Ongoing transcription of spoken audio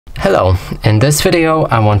Hello, in this video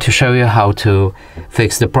I want to show you how to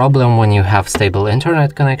fix the problem when you have stable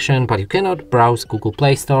internet connection but you cannot browse Google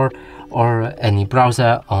Play Store or any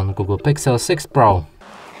browser on Google Pixel 6 Pro.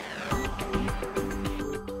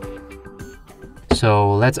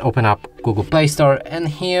 So let's open up Google Play Store and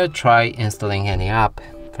here try installing any app,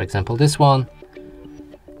 for example this one,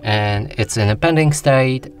 and it's in a pending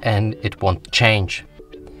state and it won't change.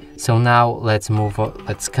 So now let's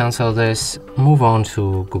cancel this, move on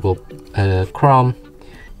to Google Chrome,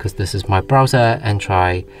 because this is my browser, and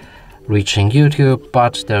try reaching YouTube,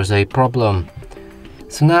 but there's a problem.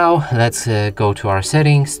 So now let's go to our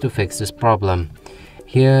settings to fix this problem.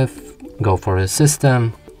 Here, go for the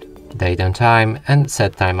system, date and time, and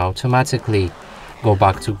set time automatically. Go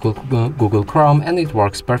back to Google Chrome and it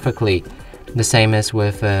works perfectly. The same as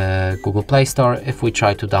with Google Play Store. If we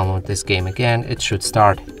try to download this game again, it should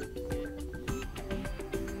start.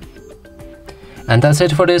 And that's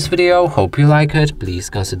it for this video. Hope you like it. Please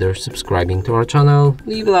consider subscribing to our channel,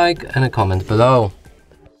 leave a like and a comment below.